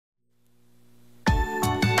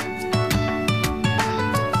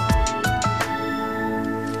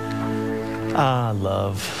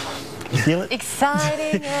Love. You feel it?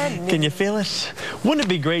 Exciting and new. Can you feel it? Wouldn't it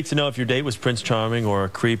be great to know if your date was Prince Charming or a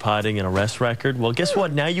creep hiding an arrest record? Well, guess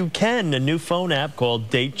what? Now you can. A new phone app called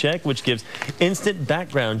Date Check, which gives instant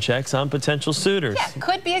background checks on potential suitors. Yeah,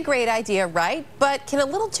 could be a great idea, right? But can a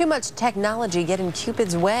little too much technology get in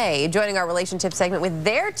Cupid's way? Joining our relationship segment with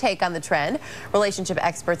their take on the trend, relationship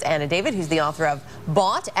experts Anna David, who's the author of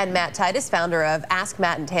Bought, and Matt Titus, founder of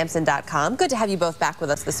AskMattandTamson.com. Good to have you both back with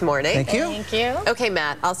us this morning. Thank you. Thank you. Okay,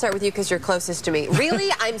 Matt, I'll start with you because you're closest to me. Really,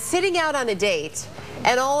 I'm sitting out on a date,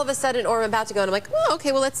 and all of a sudden, or I'm about to go, and I'm like, oh,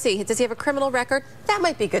 okay, well, let's see. Does he have a criminal record? That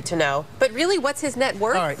might be good to know. But really, what's his net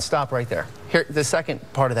worth? All right, stop right there. Here, the second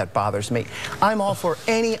part of that bothers me. I'm all for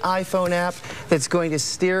any iPhone app that's going to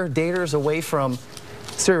steer daters away from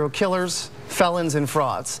serial killers, felons, and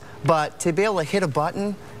frauds. But to be able to hit a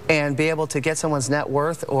button and be able to get someone's net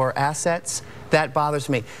worth or assets, that bothers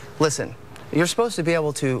me. Listen, you're supposed to be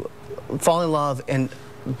able to fall in love and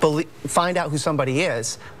find out who somebody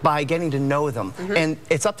is by getting to know them. And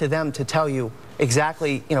it's up to them to tell you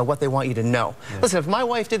exactly, what they want you to know. Yeah. Listen, if my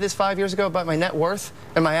wife did this 5 years ago about my net worth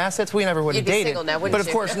and my assets, we never would have dated. You'd be single now, wouldn't but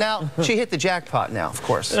of course now she hit the jackpot now, of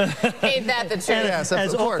course. Ain't that the truth? Yes,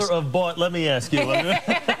 As author of Bought, let me ask you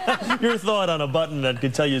your thought on a button that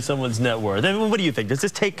could tell you someone's net worth. I mean, what do you think? Does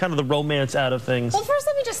this take kind of the romance out of things? Well, first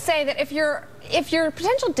let me just say that if your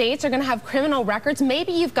potential dates are going to have criminal records,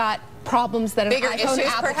 maybe you've got problems that an bigger iPhone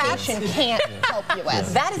issues, application can't help you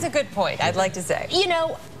with. That is a good point, I'd like to say.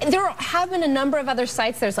 There have been a number of other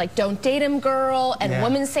sites. There's like Don't Date Him Girl and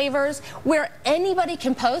Woman Savers, where anybody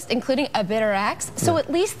can post, including a bitter ex. So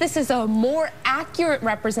at least this is a more accurate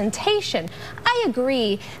representation. I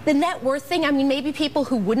agree. The net worth thing, I mean, maybe people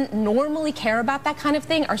who wouldn't normally care about that kind of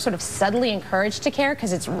thing are sort of subtly encouraged to care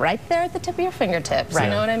because it's right there at the tip of your fingertips. Right. You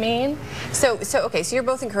know what I mean? So you're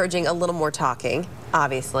both encouraging a little more talking,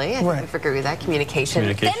 obviously. I think we agree with that. Communication.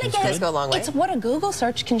 Then again, does go a long way. It's what a Google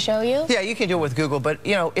search can show you. Yeah, you can do it with Google, but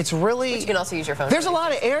it's really... But you can also use your phone. There's a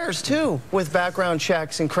lot of errors, too, with background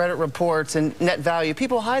checks and credit reports and net value.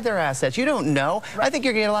 People hide their assets. You don't know. Right. I think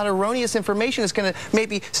you're going to get a lot of erroneous information that's going to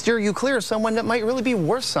maybe steer you clear of someone that might really be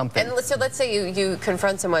worth something. And so let's say you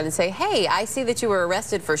confront someone and say, hey, I see that you were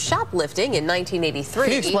arrested for shoplifting in 1983.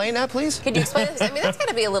 Can you explain that, please? Could you explain it? I mean, that's got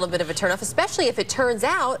to be a little bit of a turnoff, especially if it turns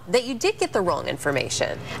out that you did get the wrong information.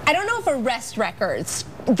 I don't know if arrest records,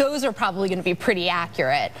 those are probably going to be pretty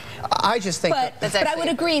accurate. I just think but I would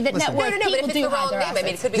agree that net worth but if it's the wrong name, I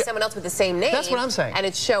mean, it could be someone else with the same name. That's what I'm saying. And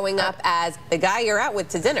it's showing up as the guy you're out with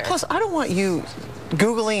to dinner. Plus, I don't want you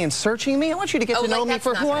Googling and searching me. I want you to get to know me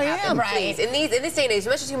for who I am. Please, in this day and age, as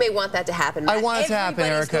much as you may want that to happen, I want it to happen,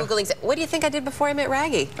 Erica. Googling, what do you think I did before I met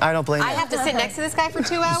Raggy? I don't blame you. I have to sit next to this guy for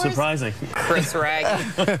 2 hours? Surprising. Chris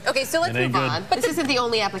Raggy. Okay, so let's move on. But this isn't the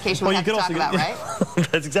only application we have to talk about, right?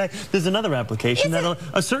 That's exactly. There's another application that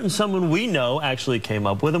a certain someone we know actually came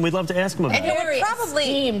up with, and we'd love to ask him about. And you would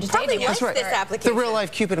probably like this application. The real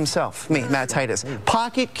life Cupid himself, me, Matt Titus.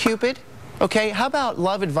 Pocket Cupid. Okay, how about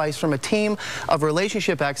love advice from a team of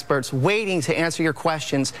relationship experts waiting to answer your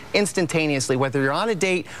questions instantaneously, whether you're on a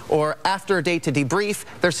date or after a date to debrief,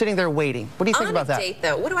 they're sitting there waiting. What do you think about that? On a date,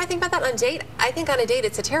 though, what do I think about that on a date? I think on a date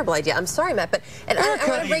it's a terrible idea. I'm sorry, Matt, but I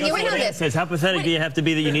want to bring you in on this. Says, how pathetic do you have to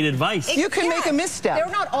be that you need advice? You can make a misstep. They're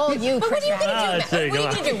not all you, But what are you going to do, Matt? What are you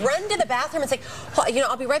going to do? Run to the bathroom and say,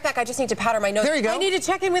 I'll be right back. I just need to powder my nose. There you go. I need to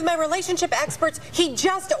check in with my relationship experts. He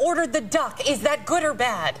just ordered the duck. Is that good or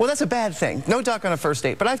bad? Well, that's a bad thing. No duck on a first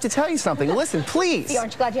date. But I have to tell you something. Listen, please.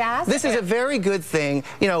 Aren't you glad you asked? This is a very good thing.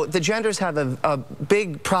 The genders have a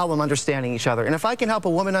big problem understanding each other. And if I can help a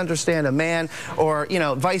woman understand a man or,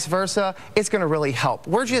 vice versa, it's going to really help.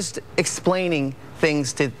 We're just explaining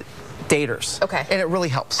things to daters. Okay. And it really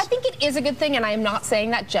helps. I think it is a good thing, and I am not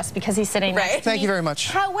saying that just because he's sitting next to me. Thank you very much.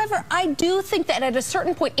 However, I do think that at a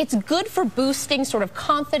certain point, it's good for boosting sort of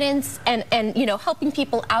confidence and helping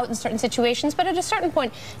people out in certain situations. But at a certain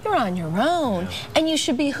point, you're on your own, and you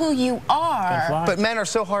should be who you are. But men are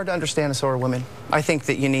so hard to understand, and so are women. I think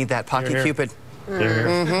that you need that Pocket Cupid.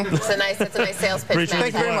 It's a nice sales pitch.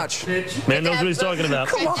 Thank you very much. Man knows what he's talking about.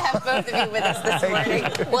 Good to have both of you with us this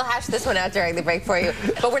morning. We'll hash this one out during the break for you.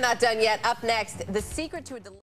 But we're not done yet. Up next, the secret to a